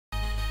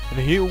And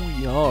here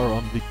we are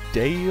on the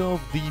day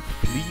of the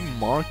flea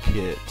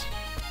market.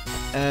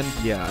 And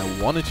yeah,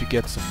 I wanted to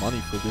get some money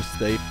for this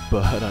day,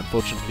 but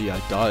unfortunately I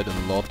died a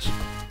lot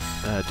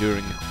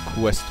during a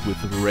quest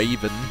with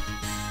Raven,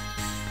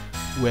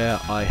 where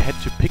I had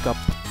to pick up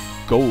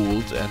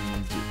gold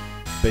and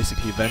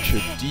basically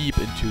venture deep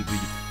into the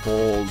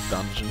fall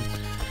dungeon.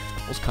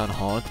 It was kinda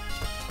hard.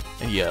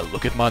 And yeah,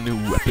 look at my new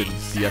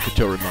weapons, the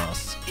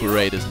Epitoremas.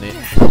 Great, isn't it?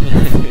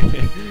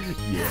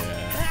 Yeah.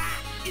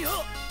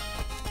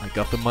 I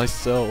got them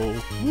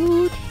myself.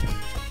 Woot.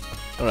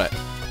 Alright,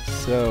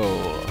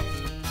 so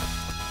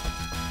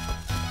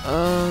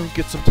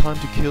get some time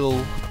to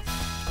kill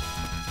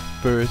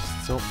first,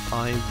 so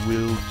I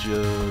will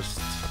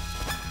just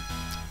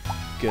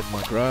get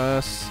my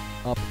grass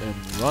up and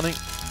running.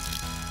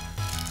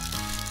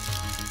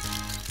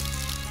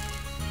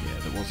 Yeah,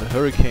 there was a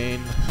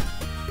hurricane.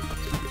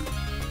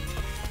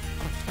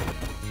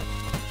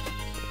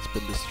 It's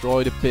been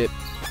destroyed a bit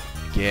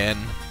again.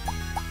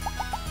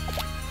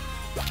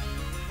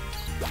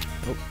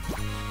 Oh.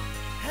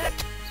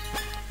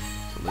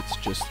 So let's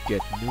just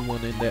get a new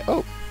one in there.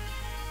 Oh!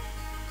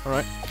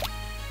 Alright.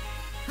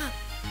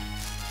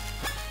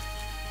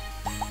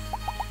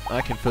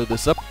 I can fill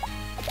this up.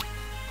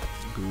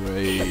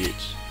 Great.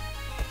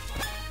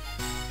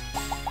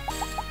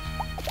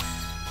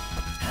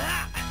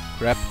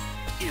 Crap.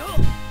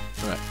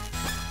 Alright.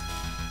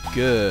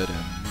 Good.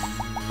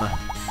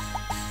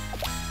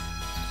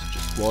 Let's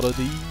just water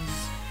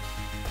these.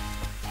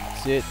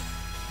 That's it.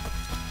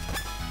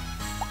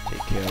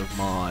 Take care of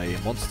my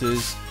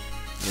monsters.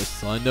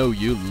 Yes, I know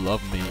you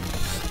love me.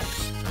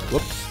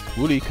 Whoops.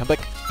 Wooly, come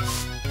back.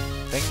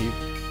 Thank you.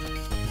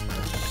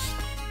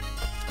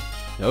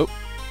 Nope.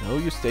 No,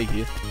 you stay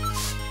here.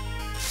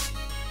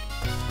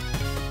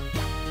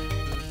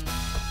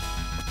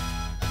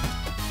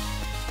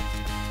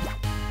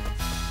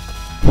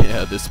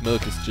 Yeah, this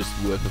milk is just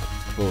worth a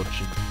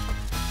fortune.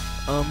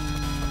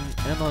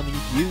 And I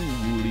need you,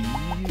 Wooly,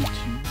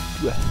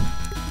 to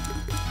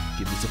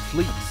give me some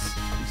fleas.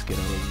 Please get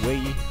out of the way.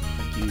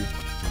 Thank you.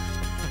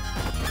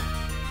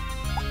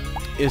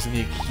 Isn't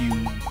he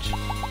cute?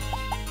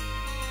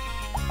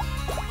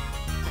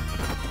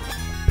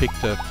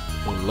 Picked up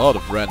a lot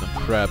of random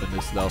crap in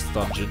this last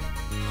dungeon.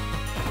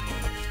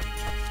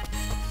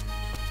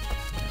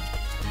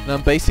 And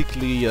I'm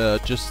basically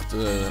just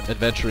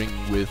adventuring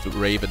with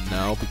Raven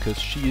now, because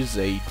she is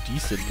a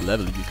decent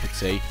level, you could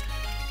say.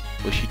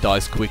 Well, she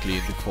dies quickly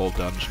in the fall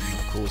dungeon,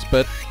 of course,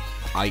 but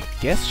I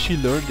guess she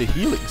learned a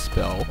healing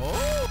spell.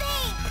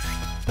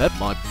 That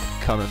might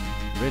come in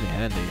really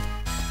handy.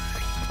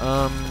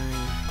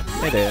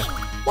 Hey there.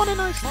 What a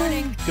nice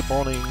thing. Good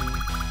morning.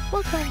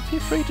 Welcome,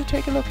 feel free to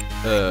take a look.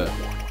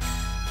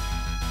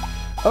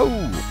 Oh,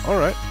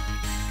 alright.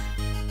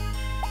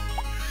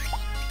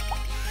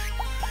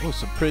 Oh,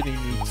 some pretty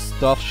neat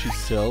stuff she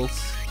sells.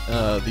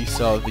 These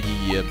are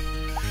the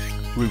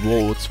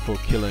rewards for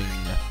killing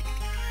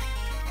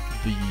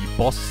the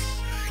bosses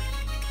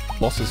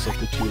of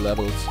the two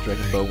levels,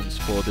 Dragon Bones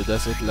for the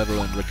desert level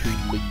and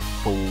Raccoon Leaf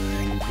for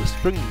the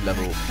spring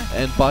level.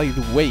 And by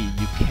the way,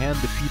 you can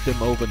defeat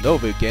them over and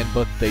over again,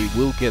 but they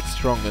will get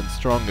stronger and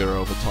stronger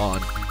over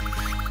time.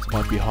 This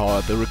might be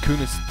hard. The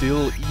Raccoon is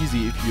still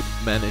easy if you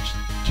manage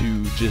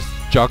to just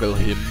juggle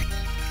him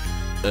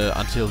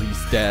until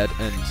he's dead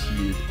and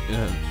he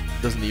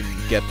doesn't even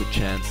get the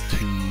chance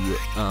to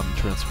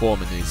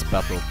transform in his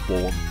battle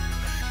form.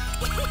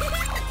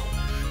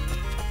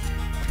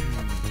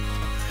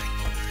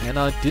 And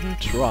I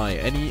didn't try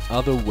any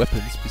other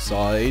weapons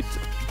besides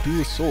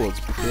dual swords,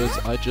 because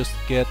I just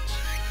get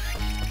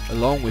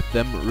along with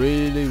them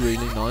really,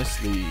 really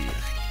nicely.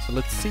 So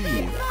let's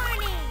see.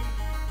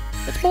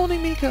 It's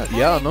morning, Mika!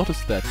 Yeah, I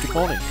noticed that. Good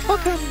morning.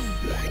 Welcome!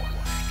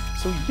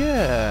 So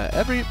yeah,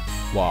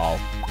 wow.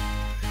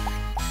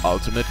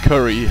 Ultimate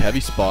curry, heavy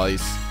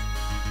spice.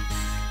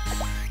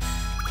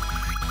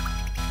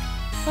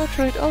 I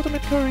trade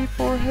ultimate curry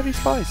for heavy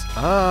spice.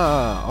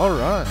 Ah,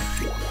 alright.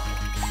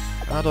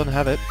 I don't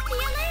have it.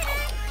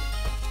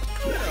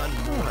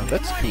 Ah,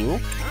 that's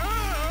cool.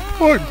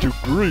 Time to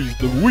grease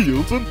the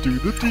wheels and do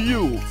the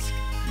deals.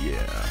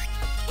 Yeah.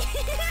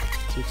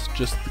 So it's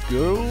just the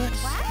girls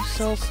who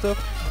sell stuff?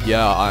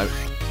 Yeah, I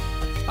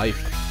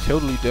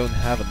totally don't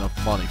have enough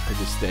money for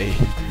this day.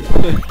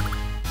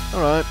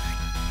 Alright.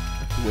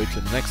 Have to wait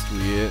till next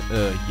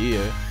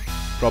year.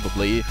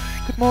 Probably.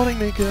 Good morning,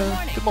 Mika.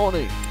 Good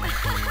morning.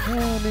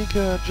 Oh,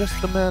 Mika,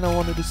 just the man I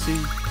wanted to see.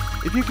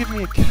 If you give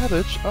me a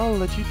cabbage, I'll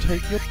let you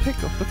take your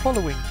pick of the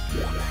following.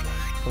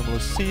 Formula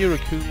C,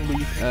 Raccoon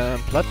Leaf,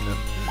 and Platinum.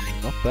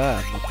 Not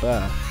bad, not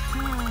bad.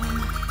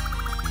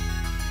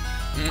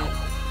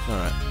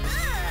 Alright.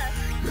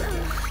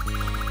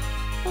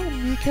 Oh,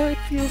 Mika, it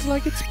feels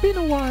like it's been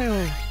a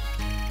while.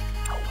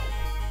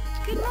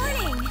 Good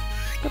morning.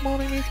 Good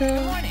morning, Mika.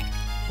 Good morning.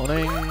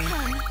 Morning.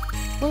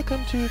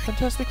 Welcome to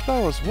Fantastic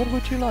Flowers. What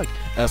would you like?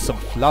 Some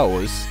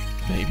flowers,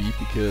 maybe,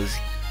 because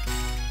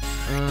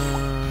so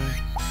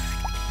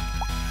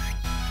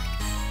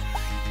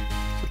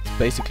it's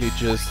basically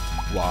just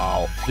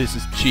wow. This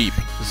is cheap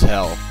as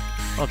hell.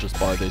 I'll just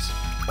buy this.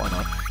 Why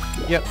not?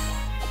 Yep.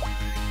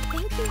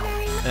 Thank you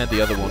very much. And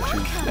the other one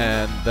too.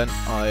 And then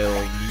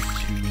I'll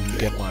need to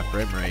get my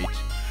frame rate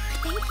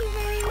Thank you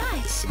very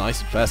much.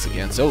 nice and fast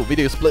again. So,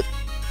 video split.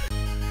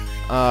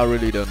 I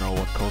really don't know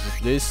what causes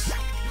this.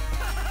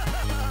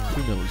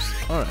 Who knows?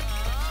 Alright.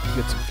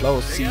 Get some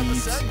flower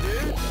seeds.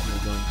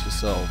 We're going to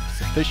sell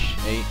some fish.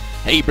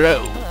 Hey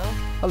bro!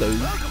 Hello.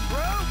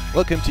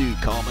 Welcome to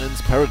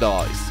Carmen's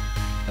Paradise.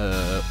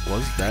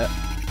 What's that?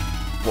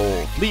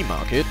 For flea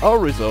market, our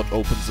resort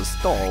opens a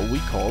stall we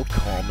call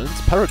Carmen's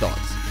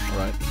Paradise.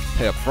 Alright.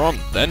 Pay up front,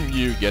 then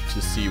you get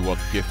to see what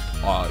gift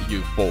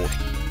you've bought.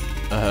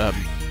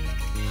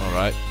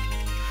 Alright.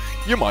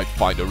 You might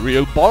find a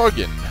real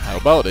bargain. How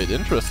about it?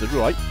 Interested,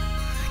 right?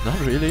 Not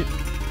really.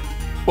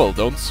 Well,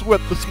 don't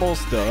sweat the small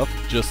stuff.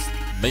 Just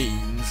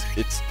means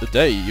it's the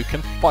day you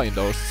can find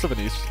our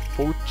souvenirs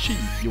for cheap.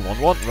 You want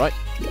one, right?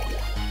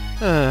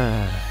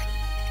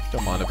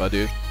 Don't mind if I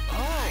do.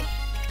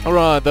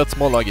 Alright, that's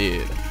more like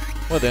it.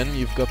 Well then,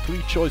 you've got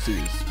 3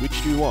 choices.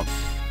 Which do you want?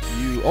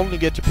 You only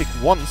get to pick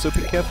one, so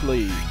pick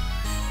carefully.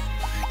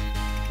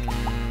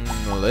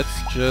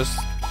 Let's just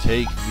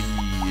take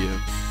the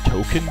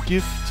token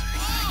gift.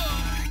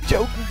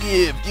 Token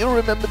gift! You'll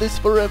remember this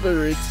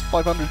forever. It's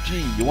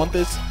 500G. You want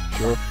this?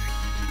 Sure.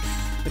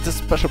 It's a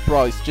special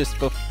price just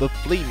for the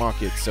flea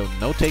market, so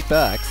no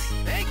take-backs.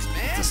 Thanks,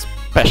 man. It's a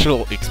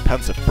special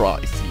expensive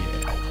price,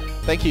 yeah.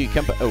 Thank you,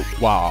 Kemper. Oh,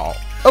 wow.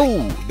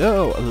 Oh,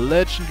 no, a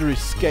legendary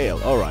scale.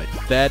 Alright,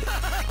 that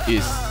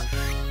is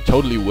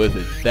totally worth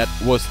it. That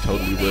was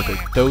totally worth it.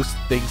 Those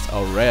things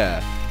are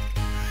rare.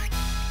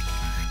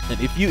 And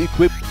if you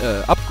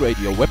upgrade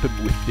your weapon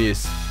with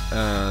this,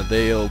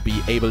 they'll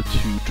be able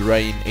to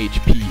drain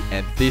HP,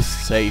 and this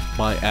saved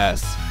my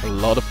ass a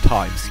lot of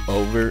times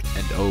over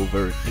and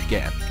over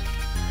again.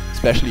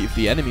 Especially if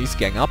the enemies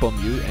gang up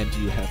on you and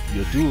you have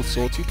your dual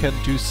swords, you can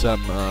do some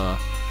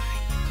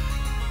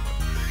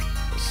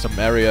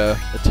area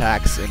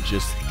attacks and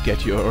just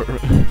get your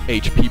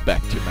HP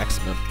back to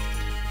maximum.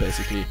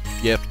 Basically,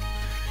 yep.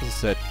 As I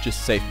said,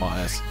 just save my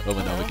ass over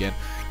and over again.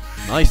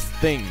 Nice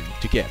thing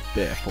to get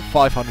there for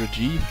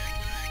 500G.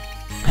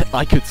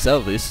 I could sell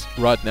this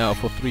right now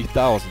for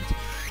 3,000.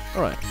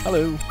 Alright,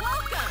 hello.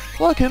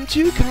 Welcome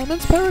to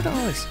Carmen's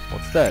Paradise.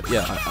 What's that?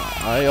 Yeah,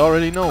 I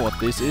already know what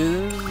this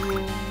is.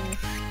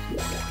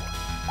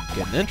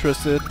 Getting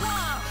interested.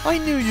 I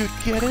knew you'd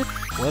get it.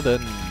 Well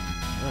then,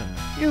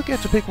 you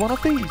get to pick one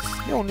of these.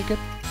 You only get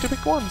to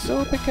pick one,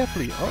 so pick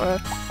carefully.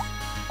 Alright.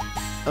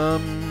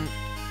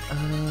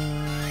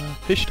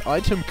 Fished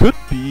item could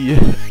be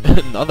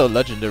another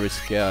legendary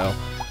scale.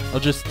 I'll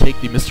just take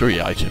the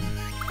mystery item.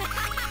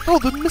 Oh,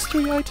 the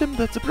mystery item?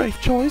 That's a brave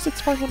choice.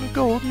 It's 500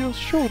 gold. You're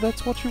sure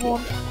that's what you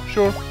want?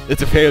 Sure.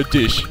 It's a fair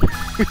dish.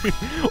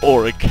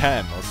 Or a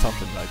can or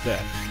something like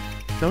that.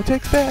 No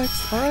takes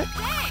backs. Alright.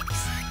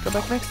 Thanks. Come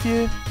back next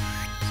year.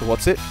 So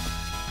what's it?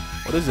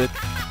 What is it?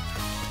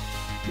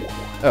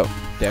 Oh,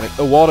 damn it.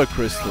 A water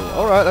crystal.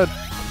 Alright.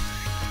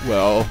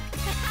 Well,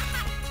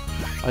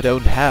 I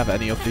don't have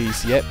any of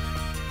these yet.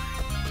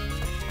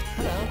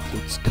 So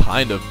it's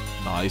kind of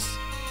nice.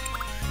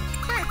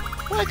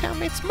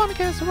 Welcome, it's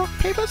Monica's Rock,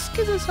 Paper,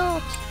 Scissors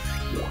Art.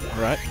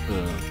 Alright,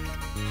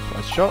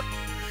 prize shot.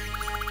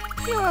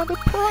 Here are the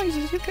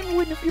prizes you can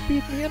win if you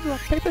beat me at Rock,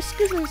 Paper,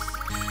 Scissors.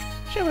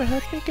 Sure,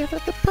 help me gather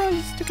the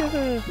prizes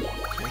together.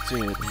 What's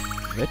it?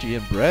 Veggie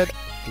and bread,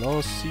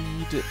 flower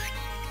seed, a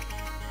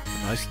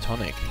nice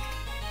tonic.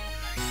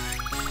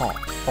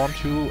 Pawn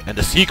tool, and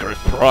a secret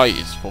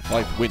prize for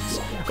 5 wins.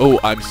 Oh,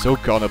 I'm so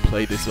gonna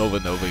play this over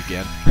and over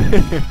again.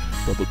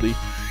 Probably.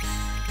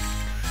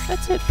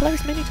 That's it, play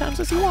as many times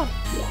as you want.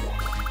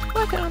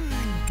 Welcome!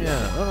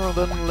 Yeah, oh,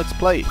 then let's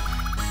play.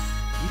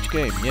 Each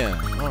game, yeah,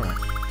 alright.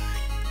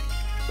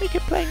 We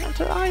keep playing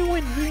until I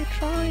win. We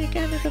try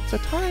again if it's a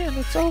tie, and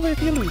it's over if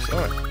you lose.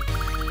 Alright.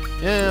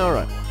 Yeah,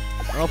 alright.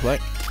 I'll play.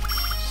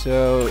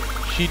 So,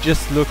 she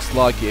just looks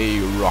like a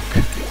rock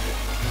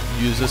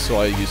user, so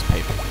I use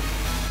paper.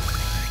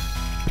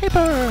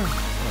 Paper!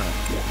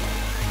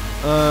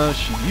 Alright.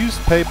 She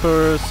used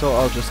paper, so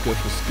I'll just go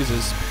for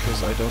scissors,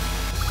 because I don't...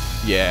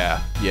 Yeah,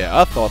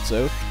 I thought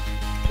so.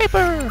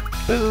 Paper!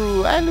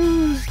 Boo, I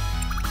lose!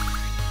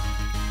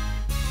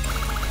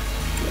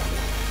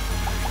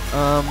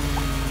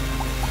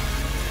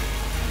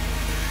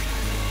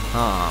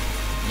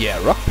 Yeah,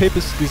 rock,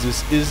 paper,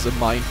 scissors is a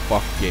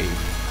mindfuck game.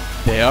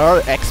 There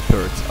are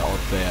experts out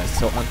there,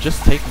 so I'm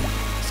just taking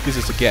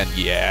scissors again.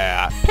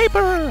 Yeah!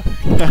 Paper!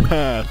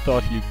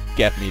 Thought you'd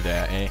get me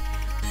there, eh?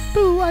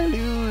 Boo, I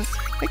lose!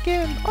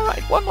 Again!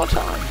 Alright, one more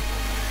time!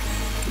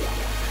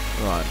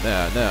 Right,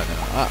 no.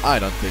 I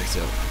don't think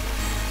so.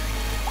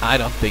 I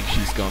don't think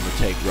she's gonna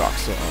take rock,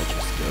 so I'll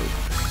just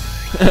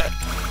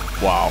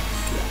go. Wow.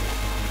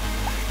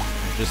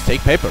 Just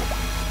take paper.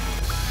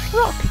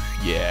 Rock!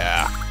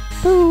 Yeah.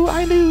 Boo,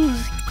 I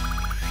lose!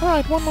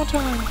 Alright, one more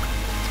time.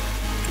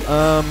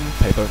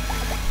 Paper.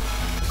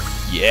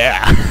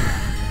 Yeah!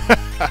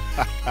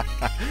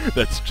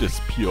 That's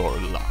just pure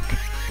luck.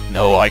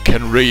 No, I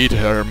can read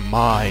her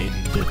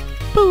mind.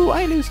 Boo,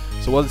 I lose.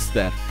 So what is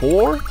that?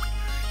 4?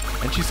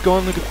 And she's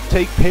going to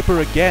take paper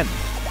again.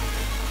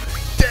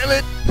 Damn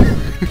it!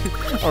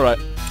 Alright.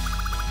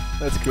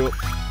 That's cool.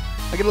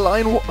 I get a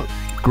lion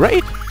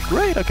Great!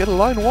 Great! I get a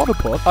lion water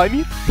pot. I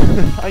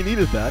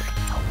needed that.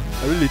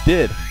 I really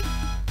did.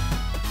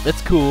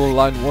 That's cool.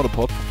 Lion water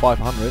pot for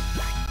 500.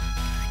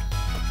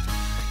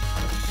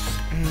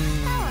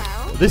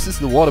 This is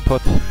the water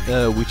pot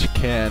which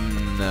can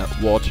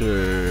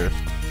water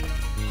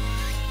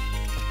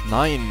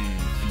 9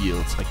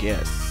 fields, I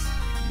guess.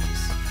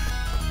 Yes.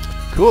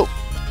 Cool.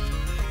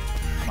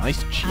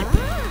 Nice cheap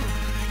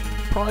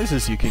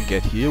prizes you can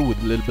get here with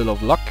a little bit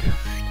of luck.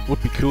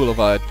 Would be cool if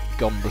I had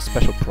gotten the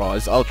special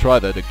prize. I'll try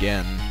that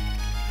again.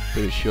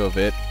 Pretty sure of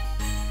it.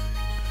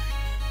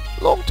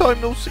 Long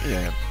time no see.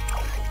 Yeah.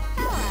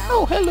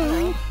 Oh,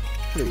 hello.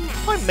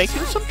 I'm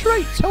making some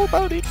trades. How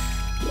about it?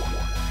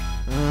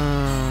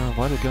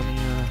 Vital gummy.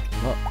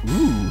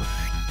 Ooh.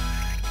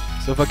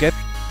 So if I get,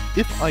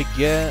 let's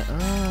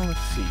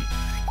see.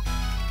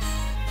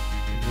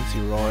 Let's see,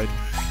 right.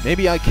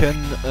 Maybe I can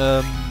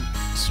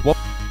swap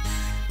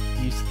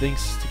these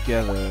things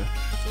together.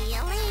 See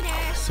you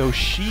later. So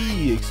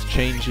she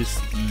exchanges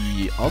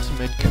the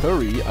ultimate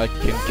curry I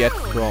can get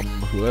from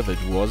whoever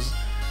it was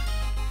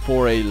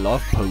for a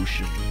love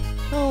potion.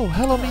 Oh,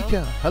 hello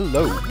Mika.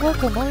 Hello.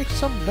 Welcome. I have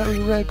some very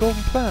rare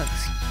golden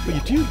plants.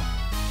 What do you do?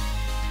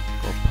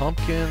 Gold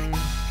pumpkin,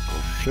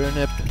 gold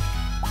turnip,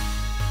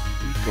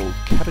 gold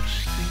cabbage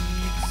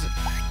seeds.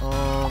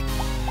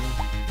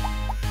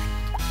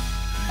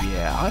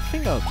 Yeah, I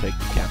think I'll take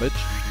the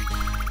cabbage.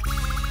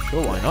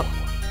 Sure, why not?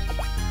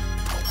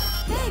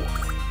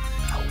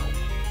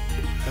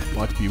 That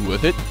might be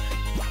worth it.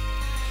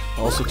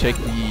 I'll also take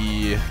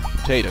the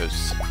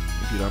potatoes,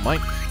 if you don't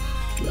mind.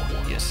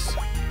 Yes.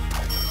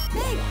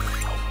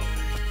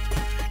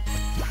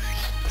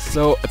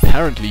 So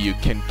apparently you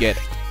can get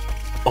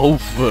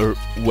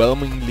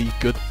overwhelmingly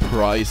good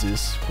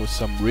prizes for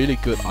some really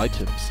good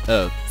items.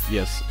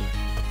 Yes.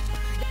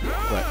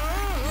 Right.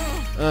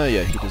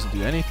 Yeah, he doesn't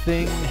do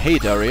anything. Hey,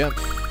 Daria.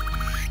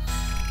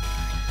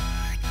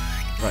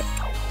 Right.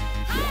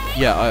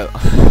 Yeah,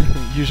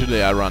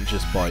 usually I run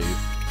just by you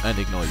and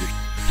ignore you.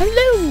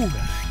 Hello!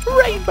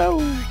 Rainbow!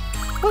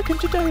 Welcome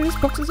to Daria's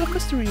Boxes of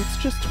Mystery. It's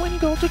just 20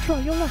 gold to try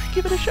your luck.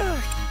 Give it a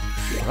shot.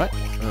 Right.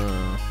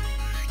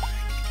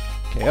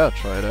 Okay, I'll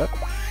try it out.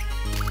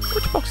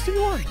 Which box do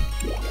you want?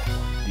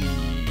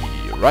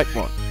 The right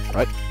one,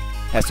 right?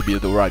 Has to be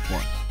the right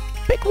one.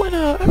 Big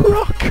winner, a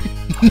rock!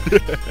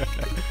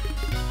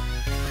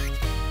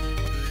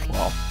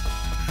 Wow.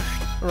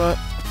 Alright,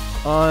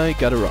 I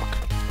got a rock.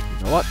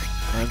 You know what?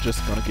 I'm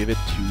just gonna give it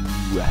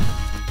to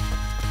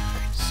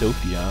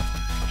Sophia.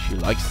 She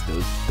likes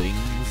those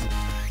things.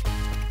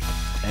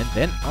 And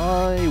then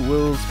I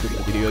will skip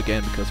the video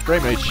again because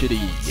frame rate's shitty.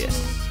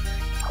 Yes.